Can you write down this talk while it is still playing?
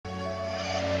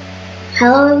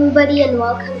Hello everybody and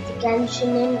welcome to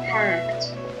Genshin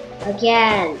Impact.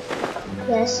 Again.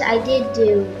 Yes, I did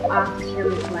do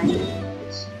off-camera playing,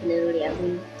 which literally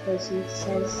every person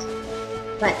says.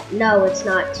 But no, it's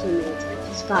not 2 minutes. I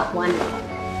just got one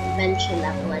adventure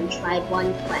level and tried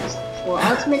one quest before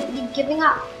ultimately giving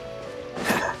up.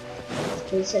 That's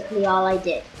basically all I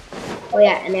did. Oh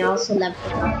yeah, and I also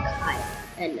leveled up Kyle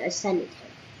and ascended him.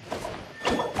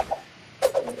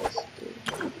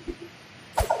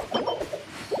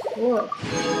 Whoa.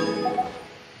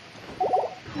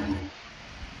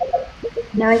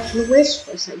 Now I can wish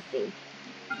for something.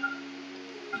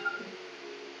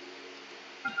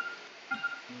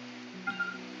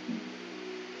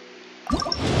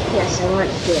 Yes, I want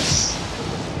this.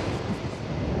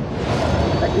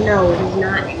 But no, it is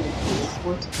not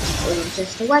anything. It is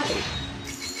just a weapon.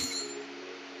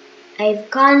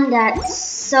 I've gotten that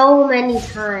so many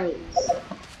times.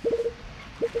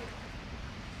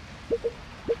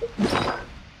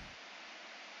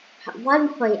 At one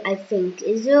point, I think,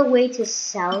 is there a way to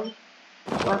sell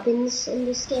weapons in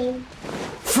this game?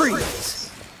 Freeze!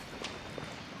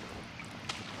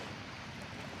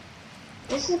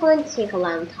 This is going to take a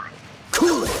long time.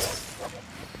 Cool it!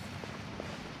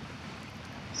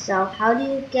 So, how do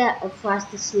you get across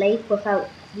this lake without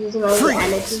using all your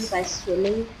energy by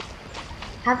swimming?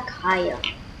 Have Kaya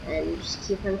and just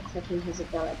keep on clicking his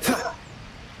ability.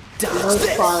 Don't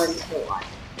fall into the water.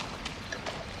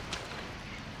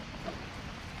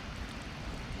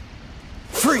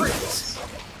 Freeze!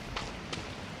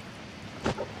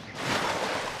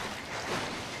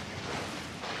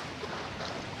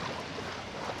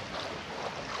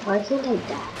 Why can't I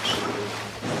dash?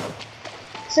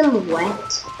 I'm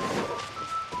wet.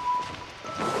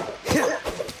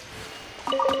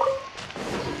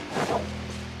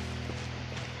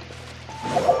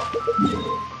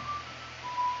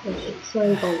 Okay,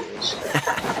 flying bones.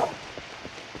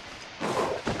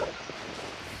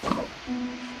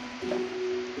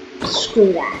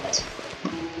 Screw that.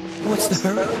 What's the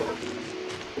hurry?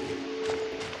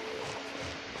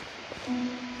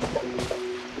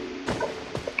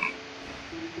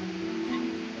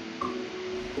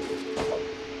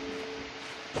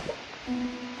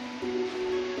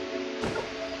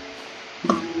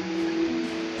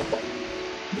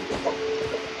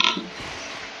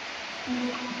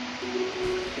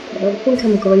 I don't think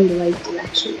I'm going the right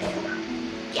direction there.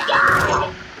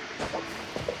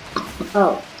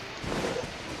 Oh.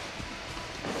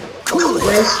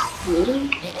 Nice meeting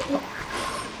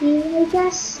you, I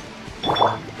guess? I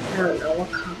don't know what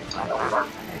comment.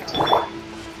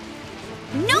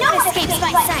 No one escapes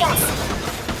my sight!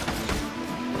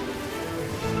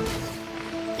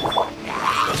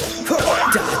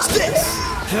 Dodge this!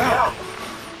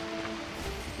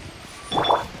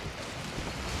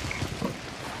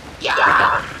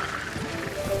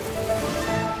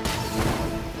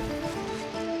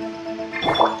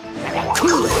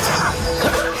 Cool it!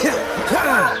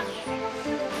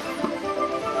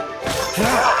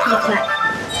 Okay.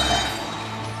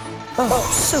 Oh,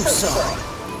 so sorry.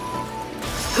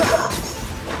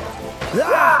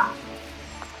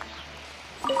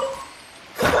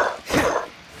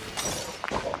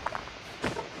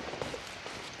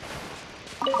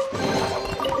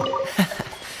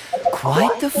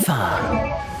 Quite the fun.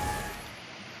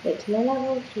 Wait, can I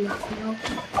level up now?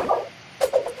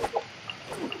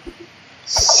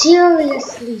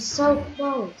 Seriously, so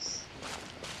close.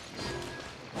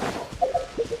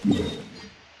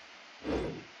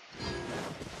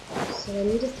 So I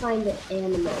need to find the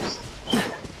animals.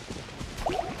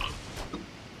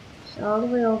 So all the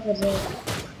way over there.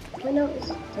 Oh no, is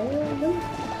it there? No.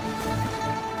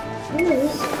 Where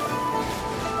is it?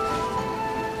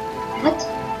 What?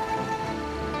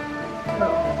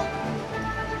 Oh.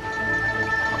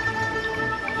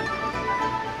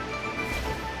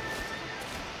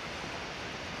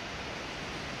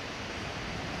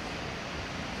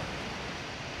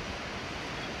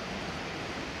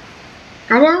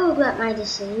 I now regret my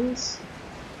decisions,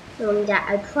 knowing that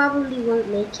I probably won't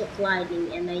make it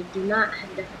gliding and I do not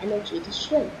have enough energy to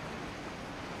swim.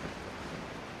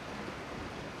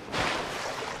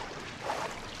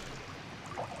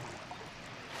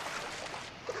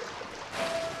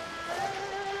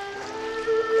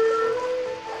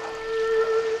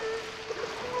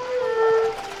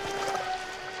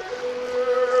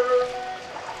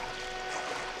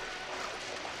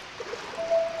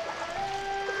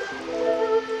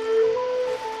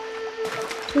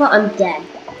 Well, I'm dead.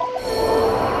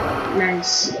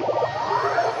 Nice.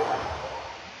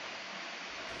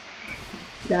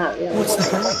 Not really. What's the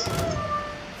hurry?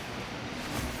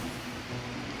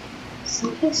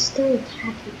 Something's still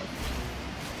attacking me.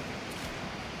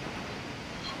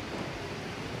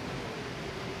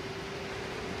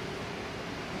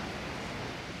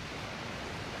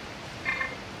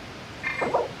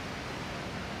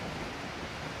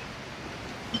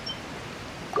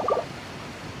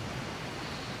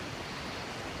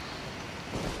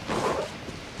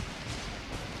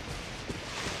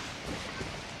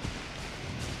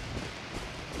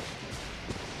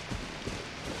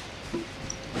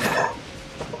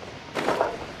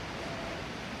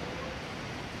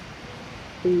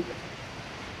 Boop.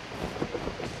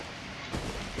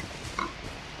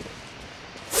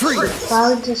 Freeze!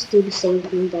 I'll just do the same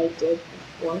thing that I did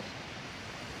before.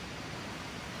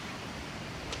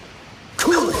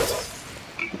 Cool it!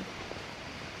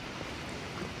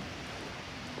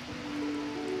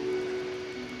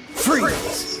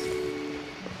 Freeze!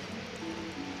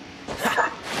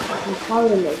 And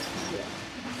pollinate here.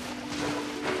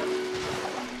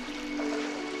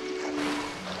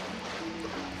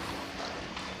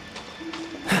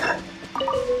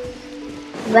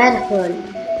 Red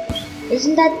Hood.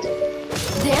 Isn't that...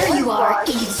 There you are,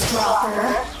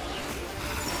 eavesdropper.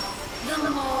 The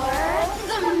more,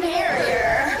 the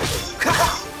merrier.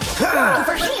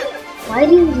 Over here. Why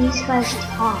do these guys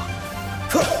talk?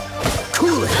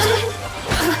 Cool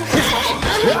it!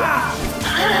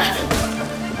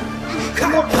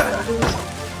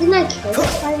 Didn't I kill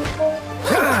this guy before?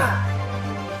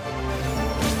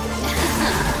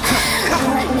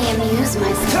 Let me amuse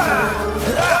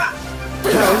myself.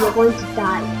 No, you're going to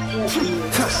die. You can't do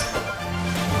this.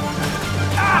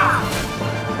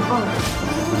 Oh.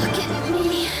 Look at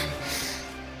me.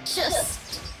 Just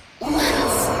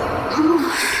once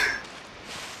more.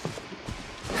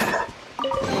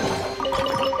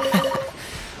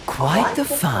 Quite the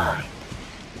find.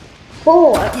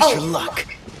 4. Wish Oh. your luck.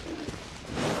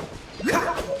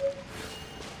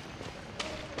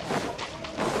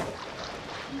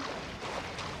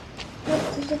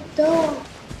 What did it do?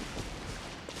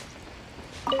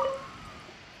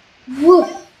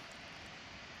 Woof.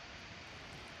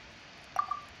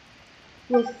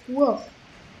 Woof, woof.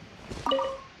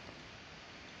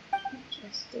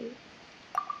 Interesting.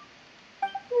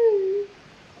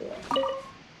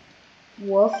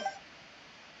 Woof.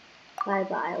 Bye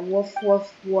bye. Woof,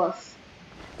 woof, woof.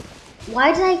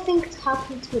 Why did I think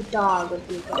talking to a dog would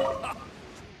be good?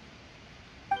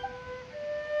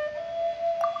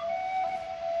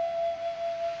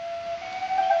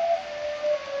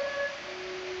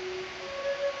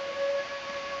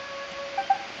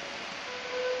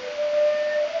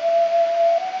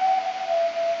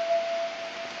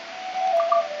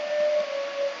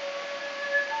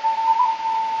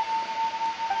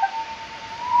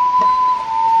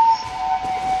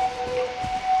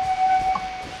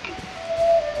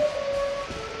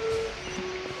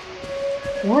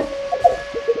 What?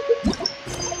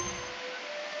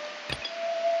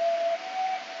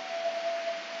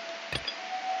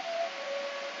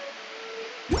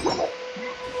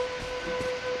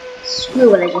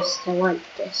 Screw it, I want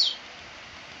this.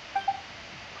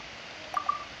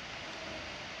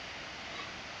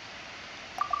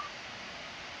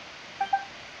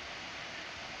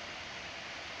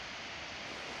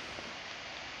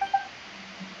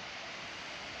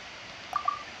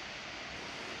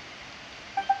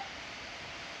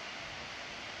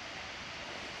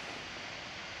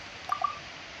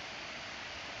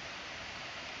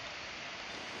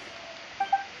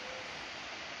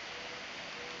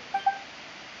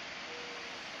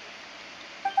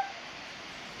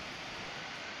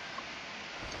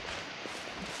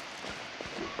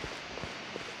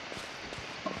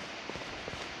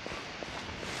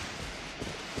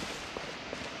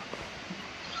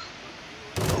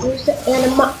 Where's the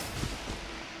anima?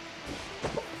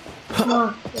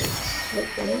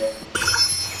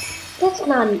 That's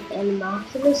not an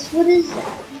animoculus. What is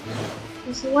that?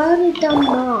 It's a lot of dumb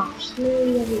moths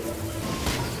literally everywhere.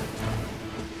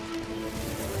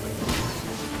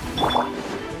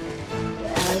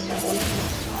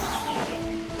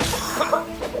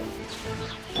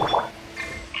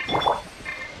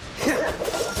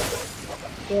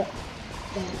 Yeah,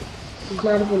 he's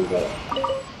not even there.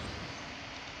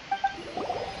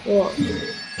 Yeah.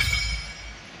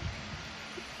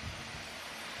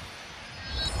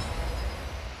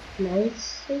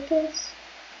 Nice, I guess.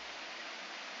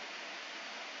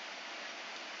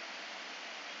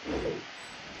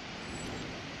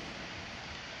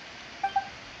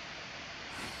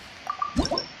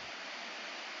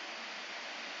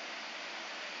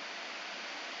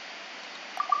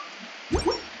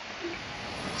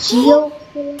 Geo?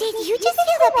 Did you just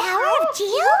feel the power of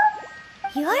Geo?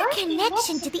 Your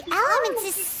connection to the elements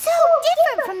is so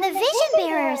different from the vision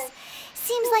bearers.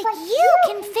 Seems like you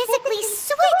can physically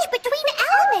switch between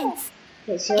elements.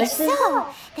 Wait, If seriously? so,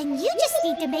 then you just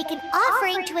need to make an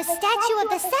offering to a statue of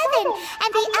the Seven, and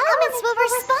the elements will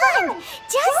respond,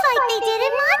 just like they did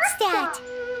in Mondstadt.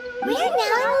 We're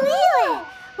now in Liyue,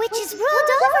 which is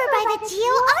ruled over by the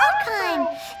Geo Archon.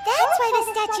 That's why the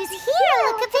statues here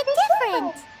look a bit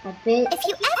different. A bit. If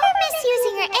you ever miss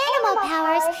using your animal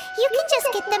powers, you can just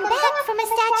get them back from a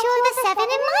statue of the Seven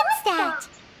in Mondstadt.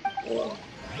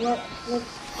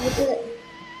 What did it?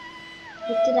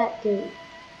 What did that do?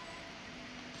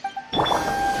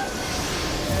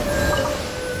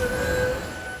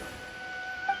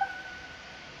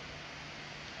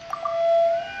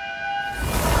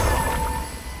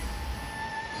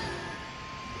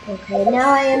 Okay,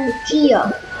 now I am the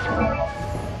Geo.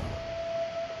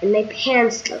 And my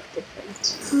pants look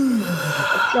different.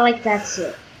 I feel like that's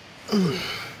it.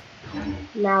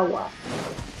 Now what?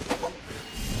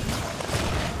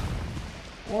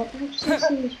 That actually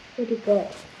seems pretty good.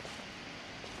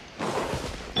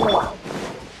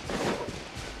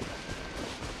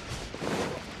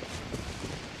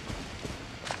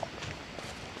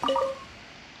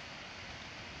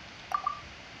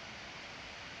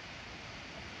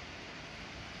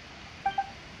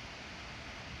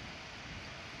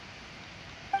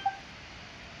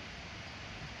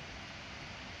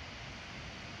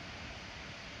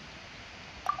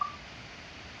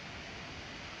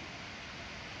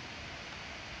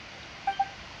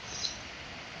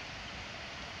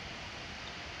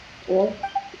 Oh.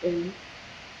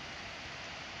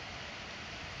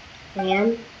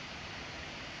 And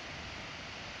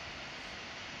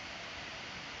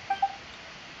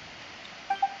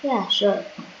yeah, sure.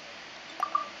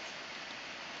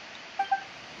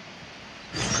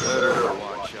 Better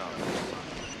watch out.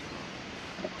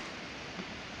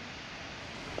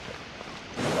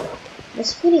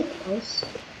 That's pretty close.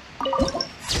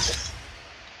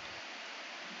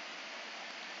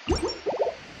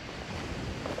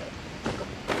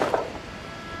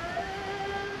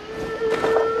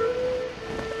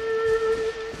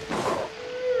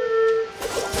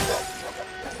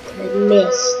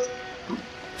 Missed.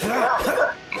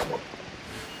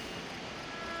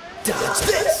 Dodge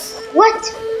this! What?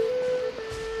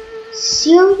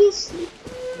 Seriously?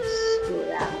 Screw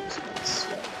that. I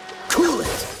swear. Cool it!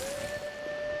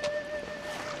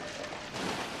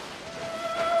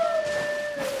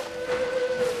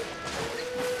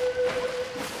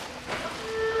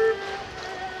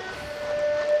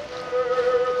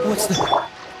 What's the...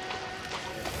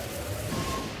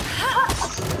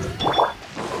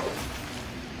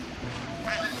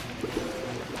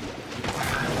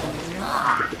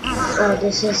 Oh,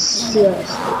 this is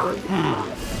serious.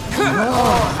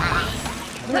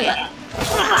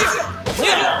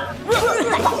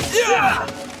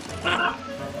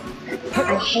 I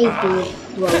hate being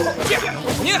thrown.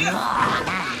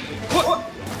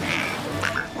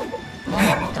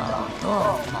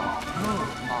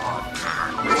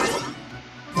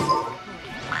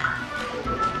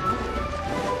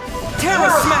 Terra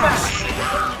Smash!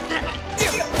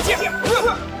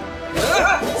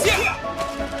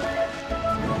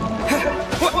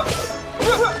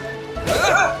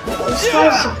 This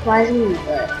was surprisingly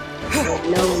good.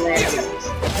 No randoms.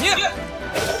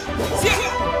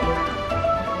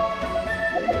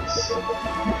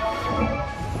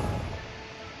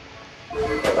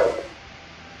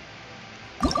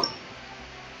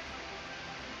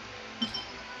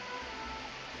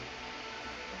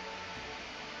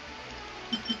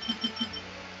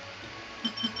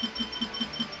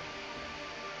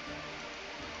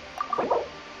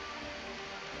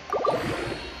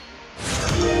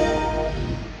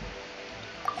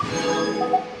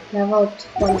 Level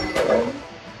 23.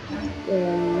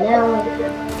 And now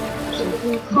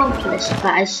something accomplished,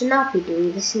 but I should not be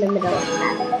doing this in the middle of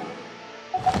battle.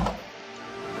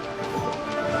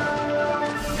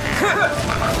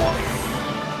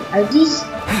 Are these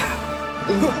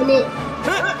infinite?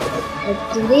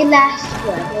 Do they last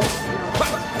forever?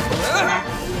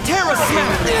 Terra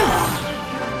Smash!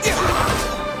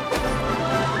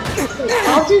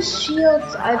 All these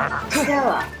shields are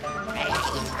Terra.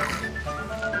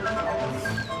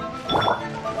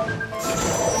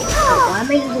 Why am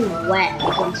I even wet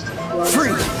against the floor?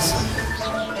 Freeze!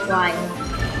 Why?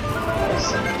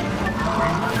 Listen.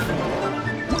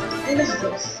 What is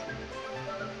this?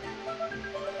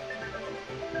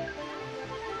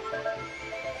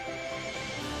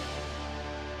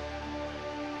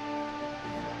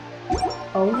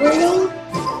 Overlay?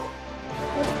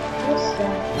 What's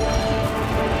that?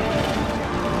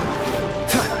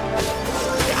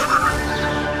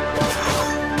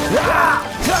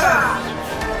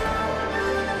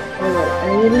 Oh,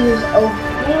 I'm gonna use over.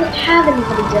 I don't have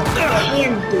anybody that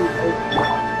can do over.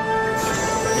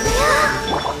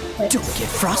 Don't get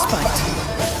frostbite!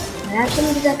 I have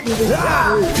somebody that can do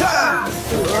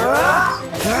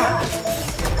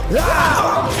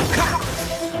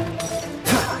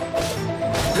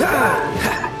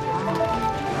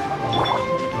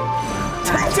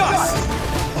Dust!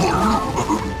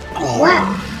 What?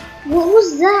 What was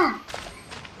that?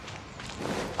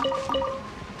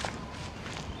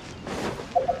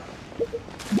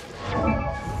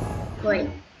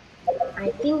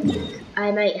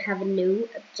 I might have a new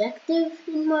objective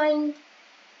in mind.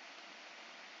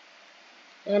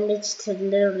 And it's to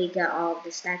literally get all of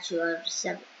the statues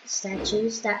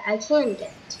that I can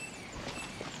get.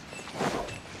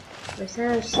 First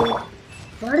time I've seen...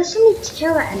 Why are there so many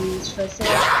terror enemies for it's the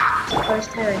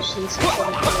first time I've seen some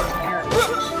sort of terror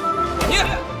enemies.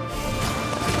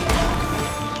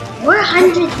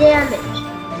 400 damage!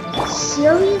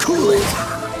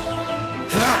 Seriously?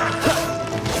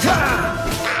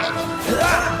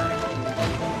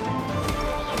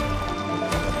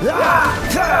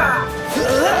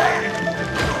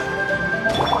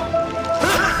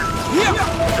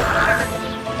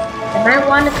 I might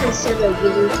want to consider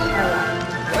using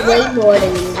terror way more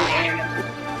than using enemy.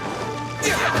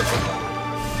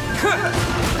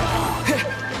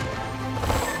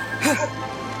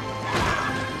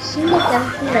 Seems like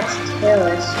everything that's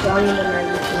terror is stronger than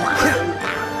everything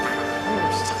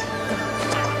else.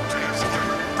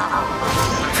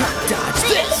 Dodge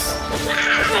this!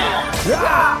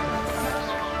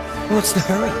 What's the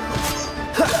hurry?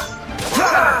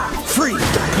 Free!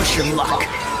 Push your luck!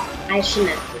 I should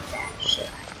not do that, should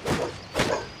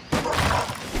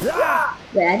I?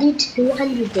 Wait, I do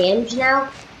 200 damage now?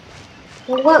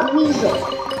 For what reason?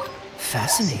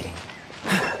 Fascinating.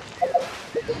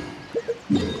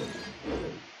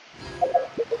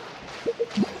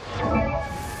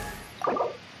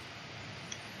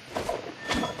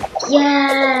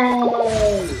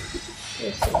 Yay!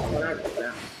 This is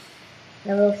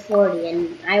level 40,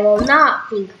 and I will not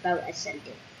think about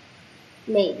ascending.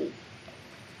 Maybe.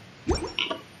 I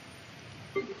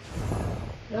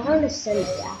want to ascend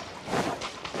that.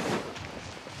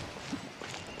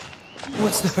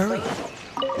 What's the hurry?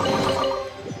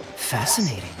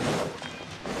 Fascinating.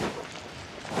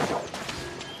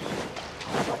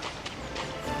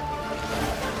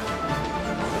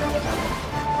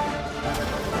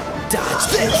 Dodge I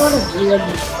this! sort of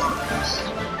really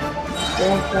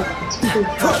there's like two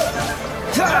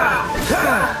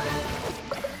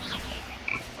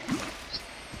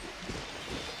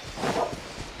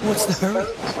What's the hurry?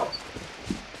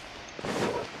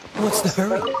 What's the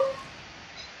hurry?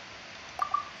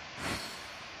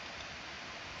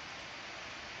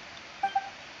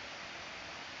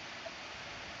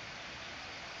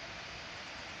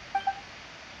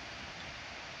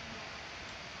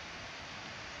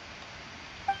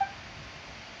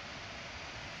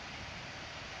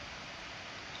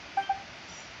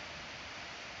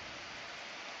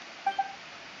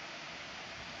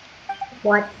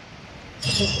 What?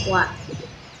 What?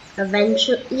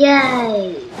 Eventually,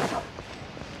 yay!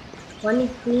 20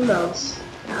 primos,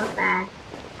 not bad.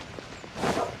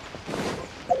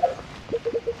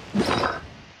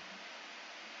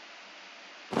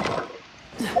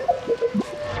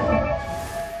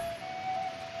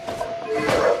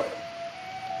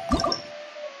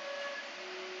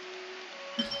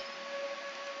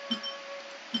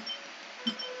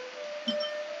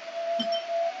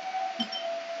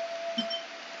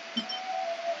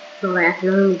 So I can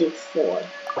only do 4.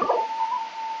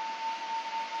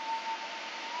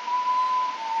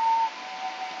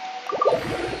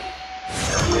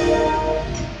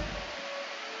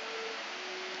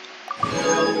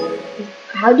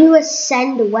 How do you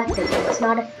ascend a weapon? It's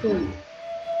not a thing.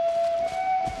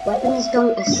 Weapons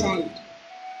don't ascend.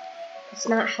 That's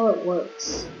not how it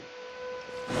works.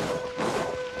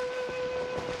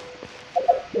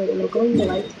 Wait, am I going to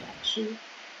light direction?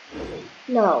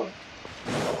 No.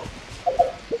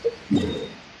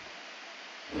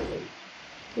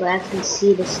 Well, I can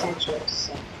see the statue of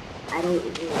Seth. I don't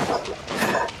even know.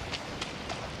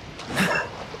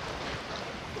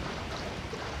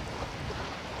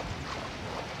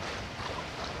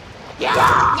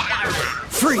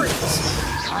 Freeze!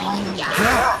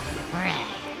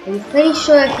 I'm pretty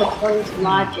sure if it points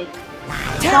logic,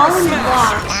 falling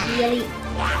blocks really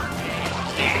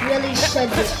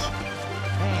should just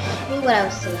do what I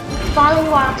was saying. Falling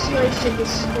blocks really should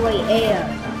destroy air.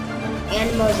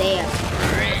 Animals air.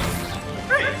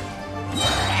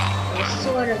 It's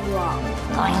sort of wrong.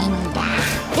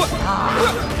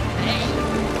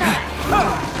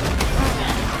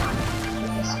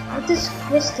 What does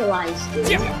crystallize do?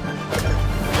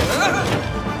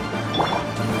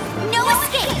 No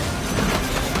escape!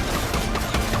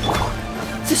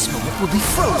 This moment will be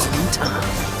frozen in time.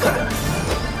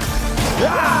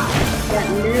 That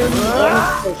literally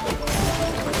ends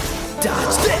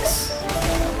Dodge this!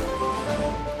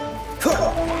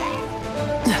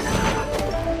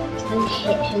 and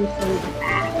hit him from the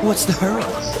back. What's the hurry?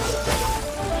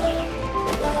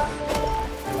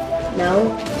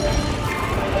 No?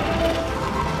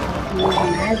 Use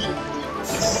magic.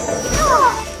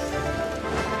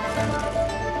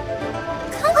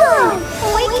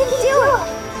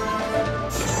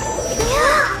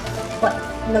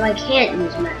 No, I can't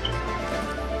use magic.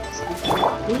 So I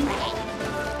can't leave.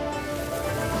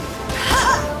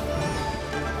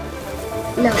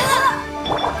 No.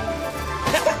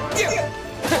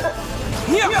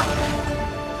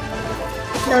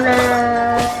 No.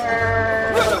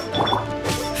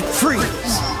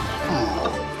 Freeze!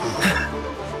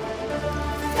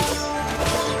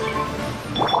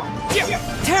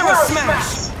 Terra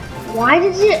Smash! Why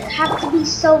does it have to be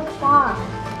so far?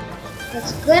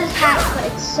 It's good hack, but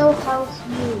it's so hard to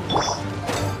use.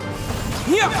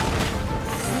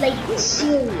 Like,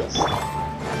 serious.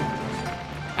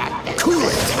 Cool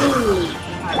it! Really.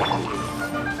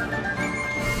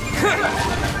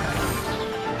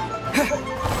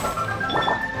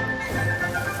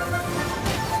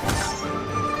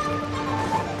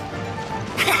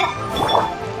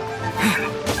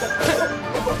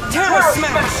 Terra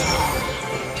Smash!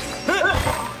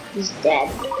 He's dead.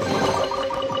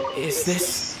 Is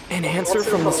this an answer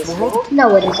from this world?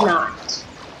 No, it is not.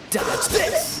 Dodge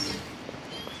this!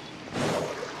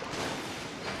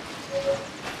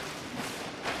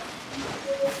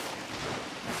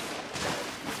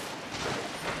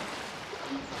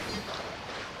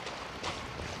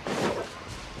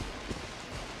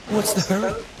 What's the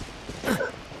hurry?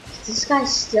 This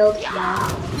guy's still down.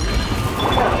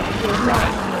 No, he's not.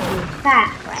 In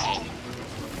fact.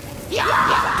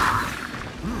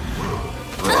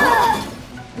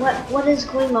 What is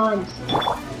going on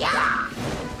here?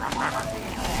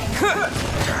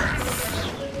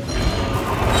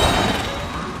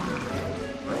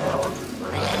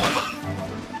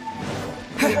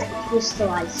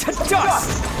 Crystallized.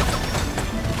 Dust!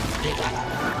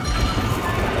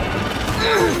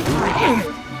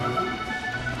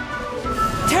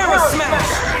 Terra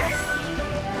Smash!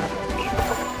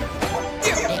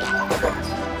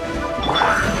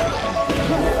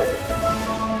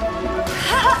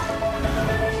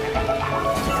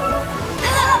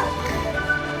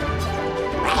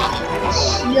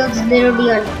 Shield's literally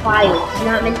on fire. It's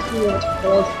not meant to be able to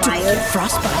hold fire.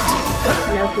 Frostbite!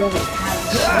 Now he doesn't have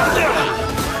it.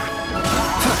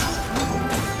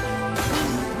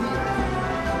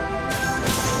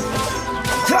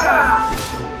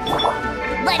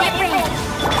 Let it rip!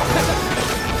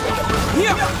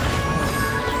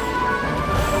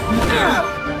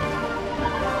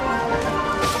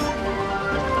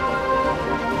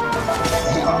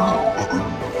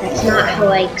 That's not how I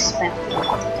expected it to go.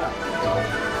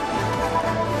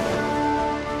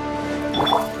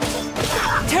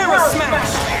 Terra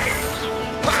Smash!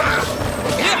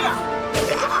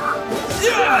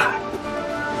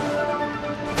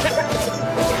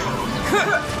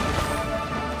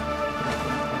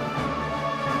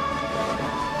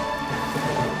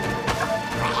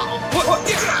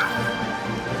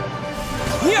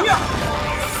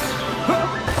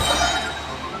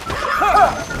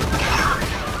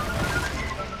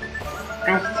 I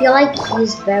feel like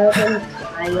he's better than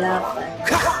Kaya, but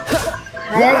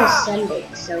Kaya is Sunday,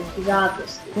 so he's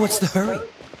obviously. What's the hurry?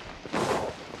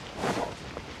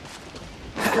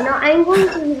 You know, I'm going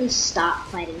to really stop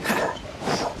fighting creatures.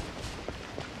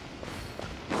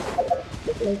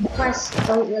 Like, quests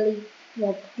don't really,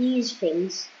 well, these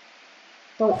things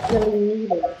don't really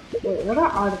need it. Wait, what are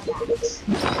artifacts?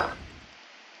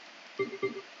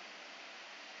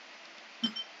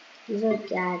 These are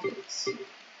gadgets.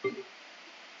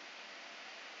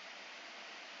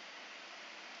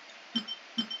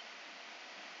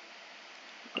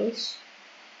 Wish.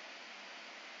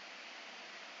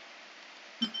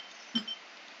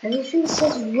 Everything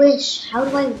says wish. How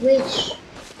do I wish?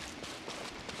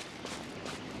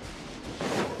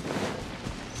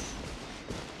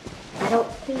 I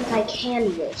don't think I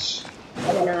can wish.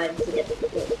 I don't know how to put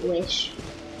it. Wish.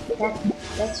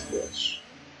 That's wish.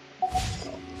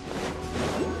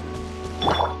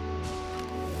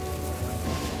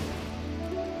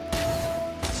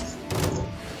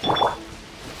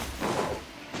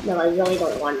 No, I really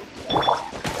don't want it.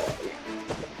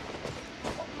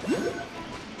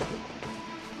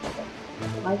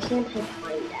 Why can't I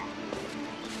find that?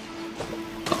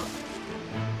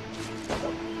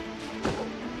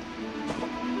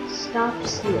 Stop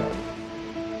seal.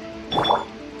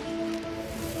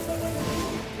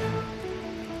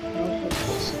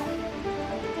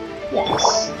 Yes.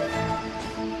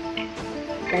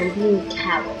 I'm being a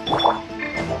coward.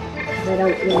 Because I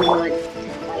don't really want to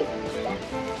fight.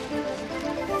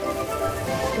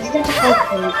 Is that whole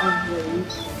thing of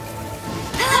wounds?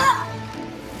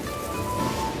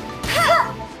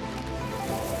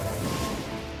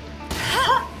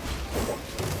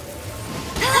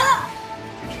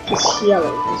 This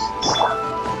healing doesn't stop.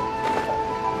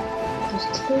 There's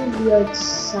two weird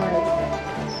side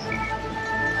effects.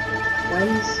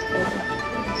 One's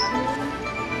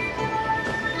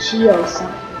Geo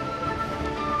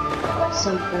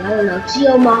something. I don't know.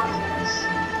 Geomorphos.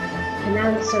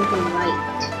 Pronounce something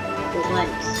right for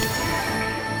once.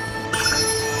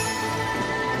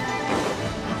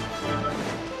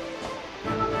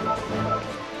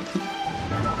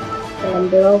 And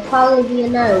there will probably be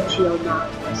another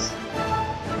Geomorphos.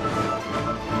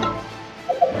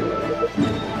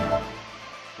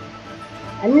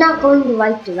 I'm not going the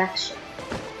right direction.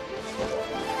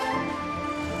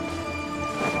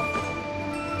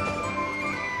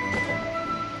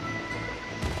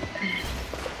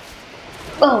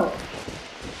 Oh!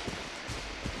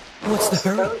 What's the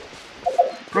hurry?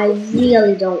 I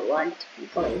really don't want to be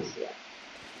going here.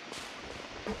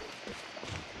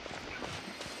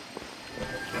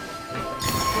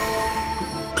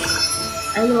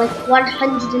 I'm like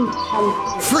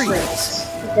 110% Freeze!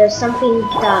 There's something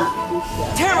dumb in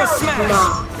here. Terra Smash!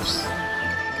 Mobs.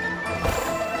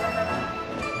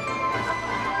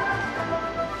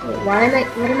 Wait,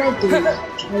 what am I doing?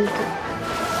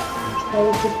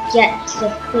 Trying to get to the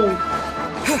thing.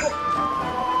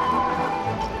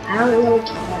 I don't really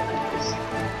care about this.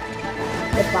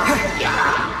 The box.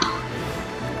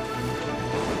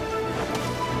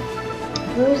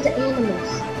 Where's the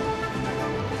animals?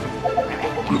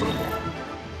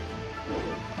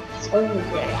 It's over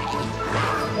there.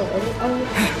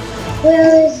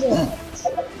 Where is it?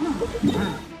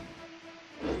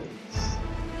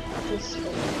 This way.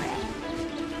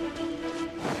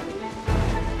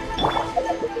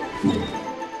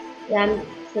 Yeah, I'm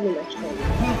pretty much home.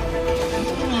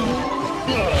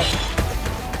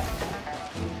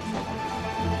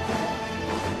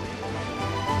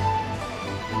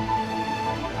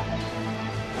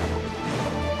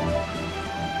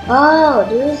 Oh,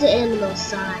 there's the animal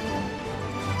sign.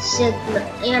 Signal,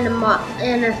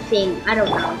 anything. I don't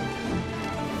know.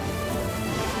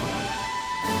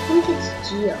 I think it's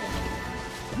Geo.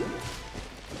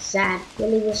 Sad.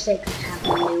 Really wish I could have a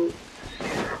new.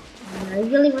 I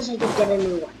really wish I could get a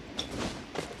new one.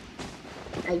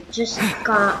 I just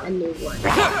got a new one.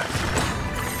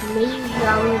 Maybe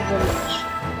Young Village.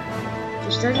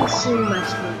 This doesn't seem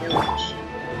much of a village.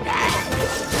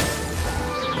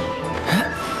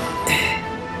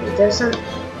 Wait, there's some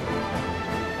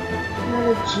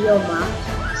another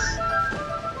Geomorphos.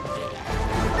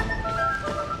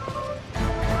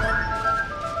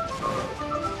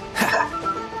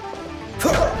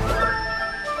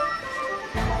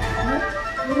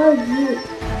 What are you?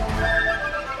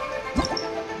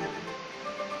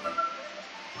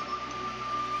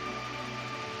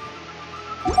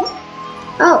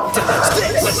 Oh!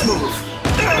 Let's move!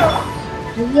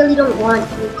 I really don't want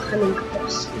you coming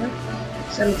close, you know?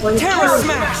 So I'm going to Terra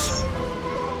Smash!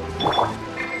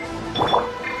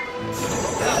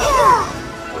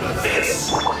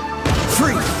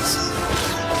 Freeze!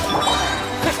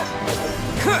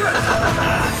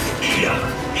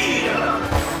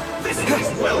 This is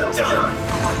well done!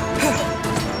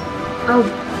 Oh,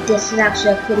 this is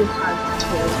actually a pretty hard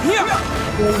tutorial.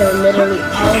 Even though literally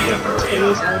all of the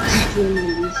tutorials are extremely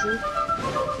easy.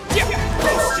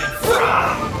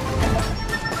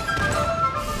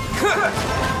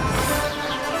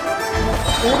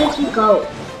 Where did he go?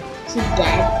 Is he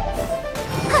dead?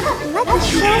 Let the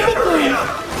show begin.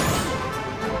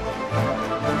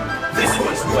 This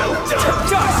was well done!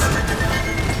 Dust!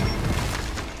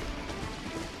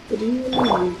 Did he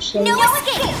even reach him? No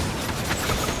escape!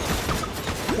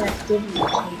 That did reach him,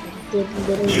 but it did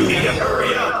literally nothing.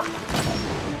 Hurry up!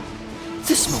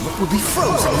 This moment will be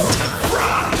frozen.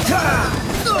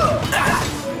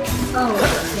 Oh,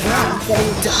 yeah, I'm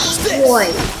getting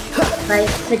destroyed by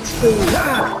fatigue.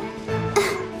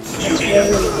 That's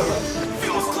really good.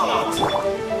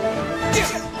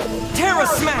 Terra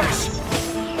Smash!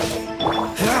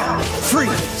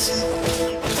 Freeze!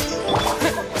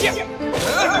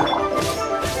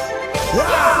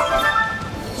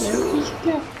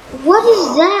 What is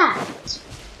that?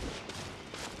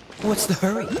 What's the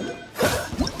hurry?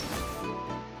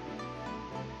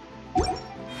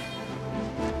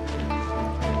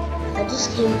 I just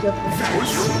came here for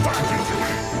friends.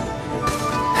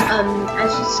 I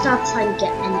should stop trying to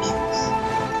get entries.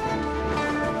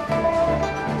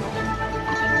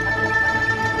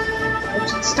 I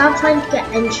should stop trying to get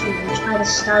entries and try to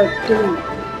start doing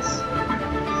things.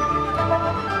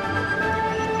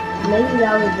 Maybe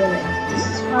that will do it. This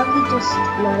is probably just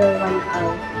another one of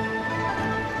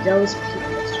those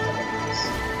people's videos.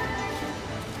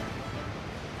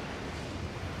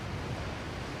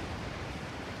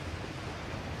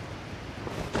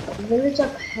 The village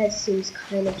up ahead seems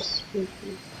kind of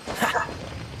spooky.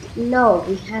 No,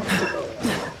 we have to go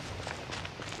there.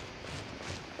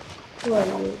 Who are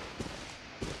you?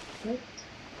 What?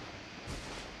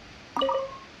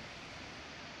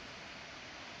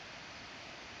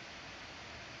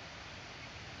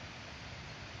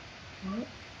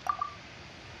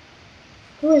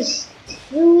 What?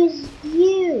 Who is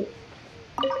you?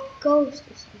 Ghost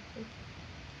or something.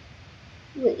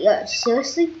 Wait, yeah,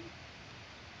 seriously?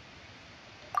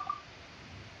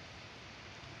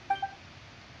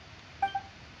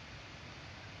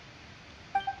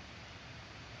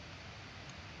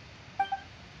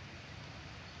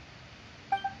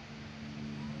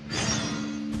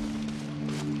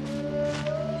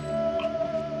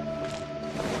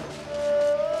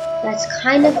 That's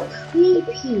kind of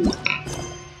creepy.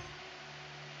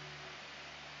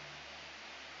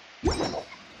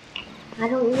 I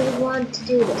don't really want to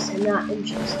do this. I'm not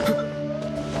interested.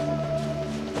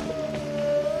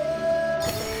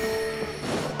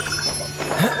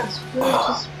 This village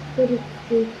is pretty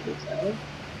creepy though.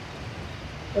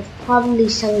 It's probably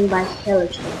something by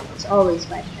Hillatrix. It's always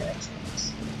by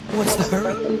Hillatrix. What's the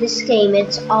hurry? In this game,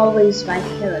 it's always by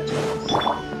Hillatrix.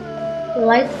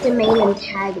 Like the main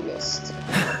antagonist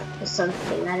or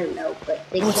something, I don't know, but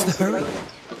they can't be like an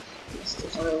antagonist.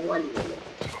 There's only one main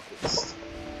antagonist.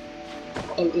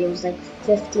 And there's like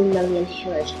 50 million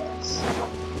Hillatrix.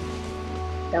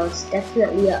 That was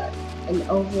definitely an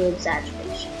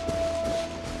over-exaggeration.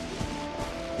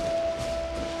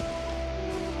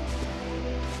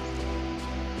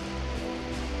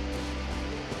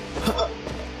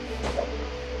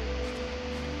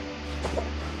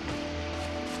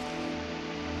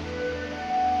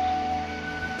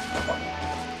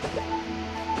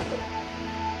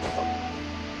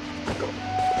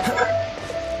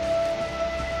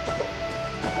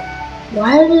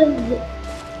 Why did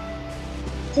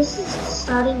this is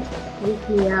starting to freak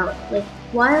me out? Like,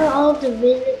 why are all the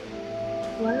villagers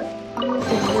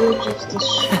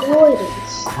destroyed?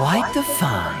 Quite the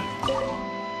find.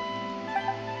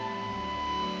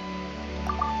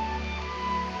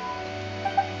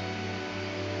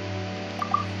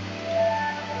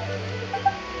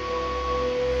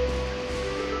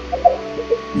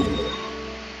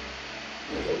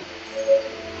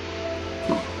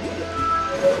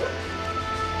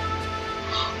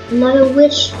 Another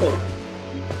witch thing. I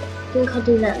think I'll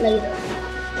do that later.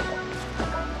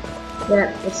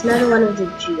 Yeah, it's another one of the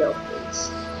geo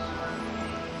things.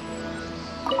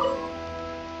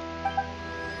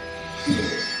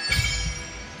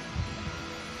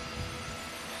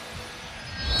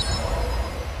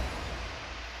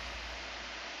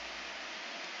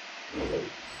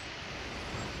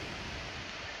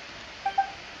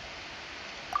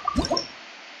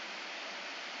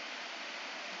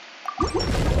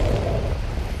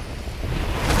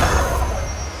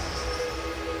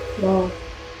 Well,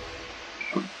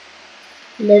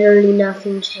 literally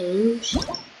nothing changed,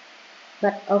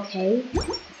 but okay.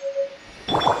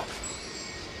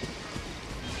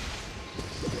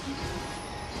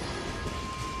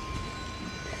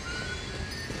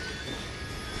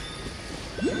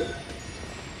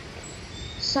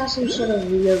 Saw some sort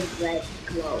of weird red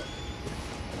glow.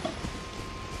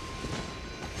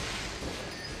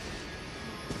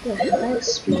 Yeah, have I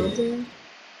exploded?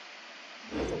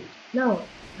 No,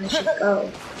 I should go.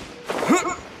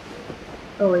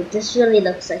 Oh wait, this really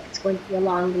looks like it's going to be a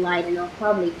long glide and I'll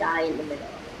probably die in the middle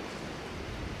of it.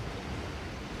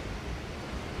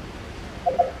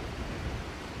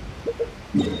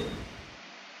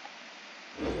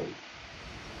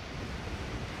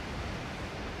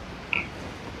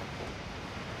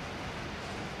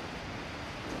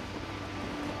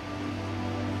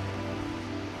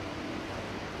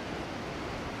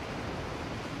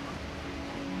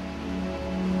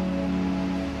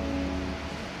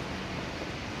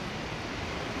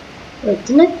 Wait,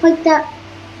 didn't I fight that?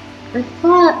 I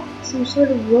fought some sort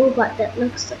of robot that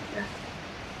looks like that.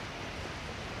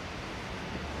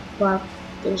 Well,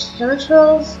 there's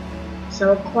Hillatrolls,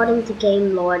 so according to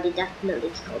game lore, they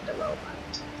definitely killed the robot.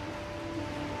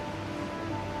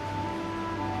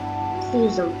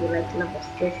 Please don't be like level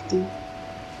 50.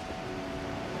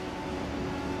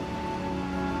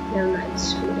 Never mind,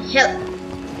 screw the hell.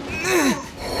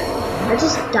 I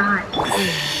just died.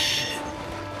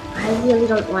 I really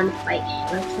don't want to fight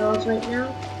Hillatrolls right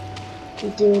now. We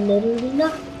do literally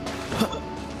nothing.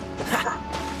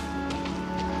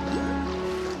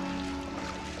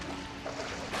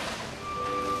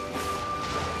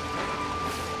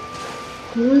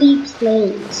 Holy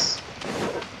plains.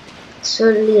 It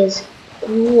certainly is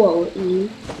cool-y.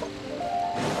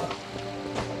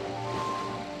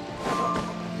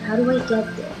 How do I get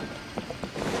there?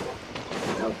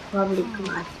 Oh. Probably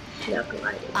glide. Yeah,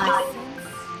 gliding. I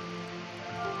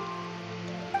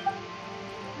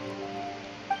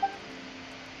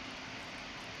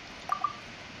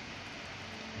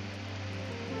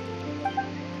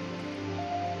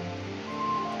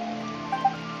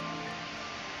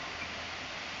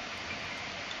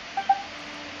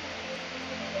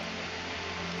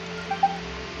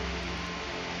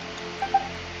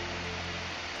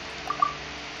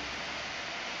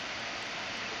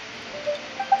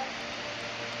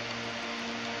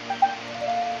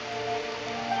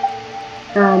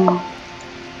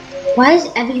Why is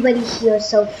everybody here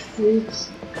so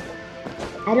freaky?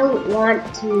 I don't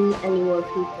want to meet any more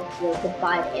people here.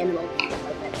 Goodbye, animal people.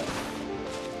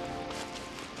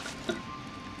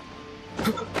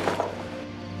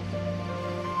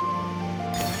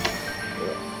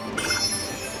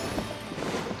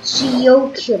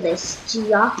 Geoculus?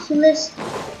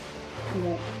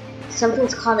 No.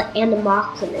 Something's called an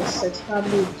Anemoculus, so it's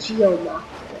probably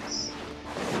Geomoculus.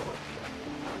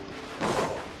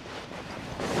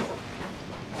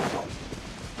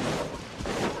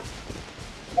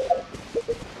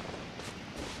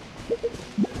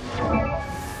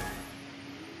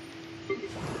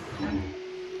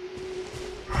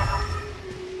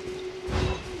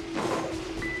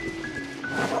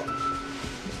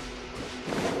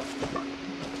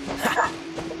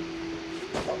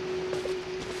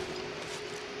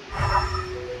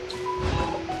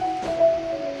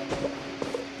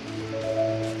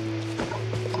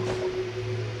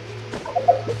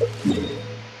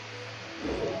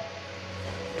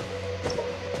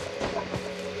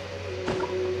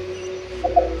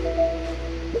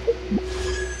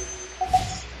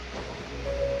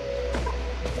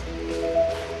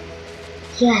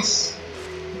 Yes,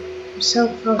 I'm so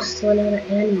close to another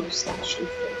animal statue.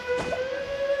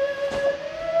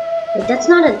 Wait, that's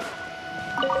not a...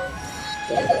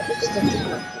 Yeah, just a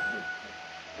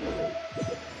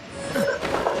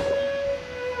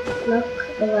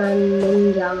look around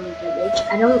Mingyang village.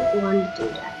 I don't want to do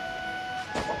that.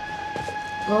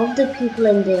 All of the people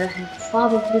in there have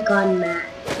probably gone mad.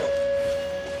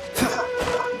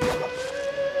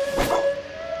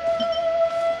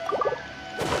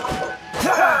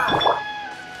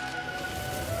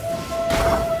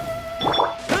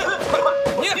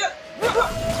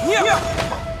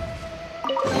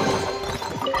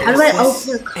 How do I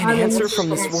open a an answer from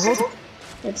this world?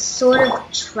 It's sort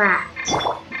of trapped.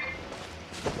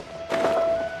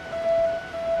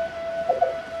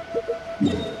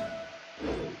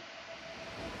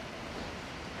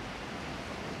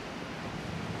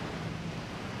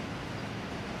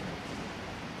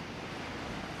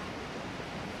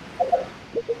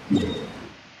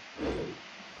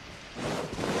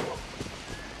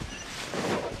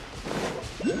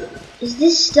 Is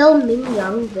this still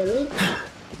Mingyang village?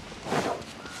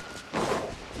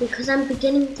 Because I'm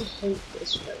beginning to hate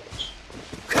this village.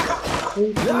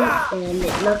 Creepy, and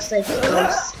it looks like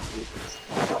ghosts.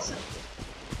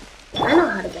 I know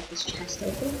how to get this chest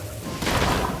open.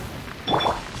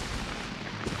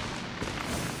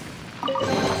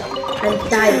 I'm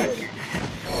dying again.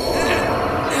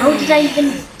 How did I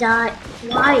even die?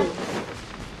 Why?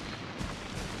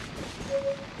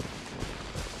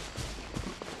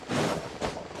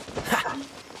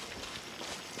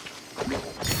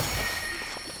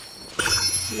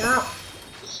 Not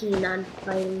keen on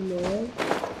fighting more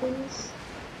things.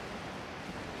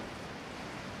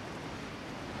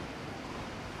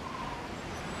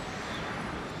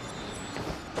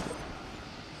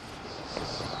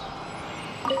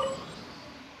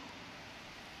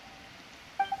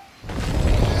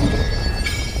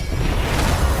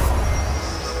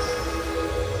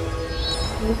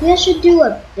 Maybe I should do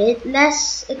a bit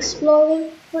less exploring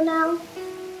for now.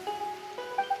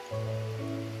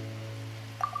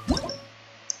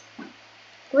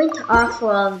 Going to offer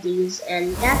all of these,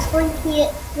 and that's going to be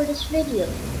it for this video.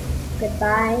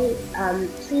 Goodbye.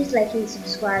 Please like and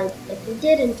subscribe if you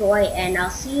did enjoy, and I'll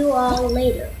see you all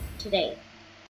later today.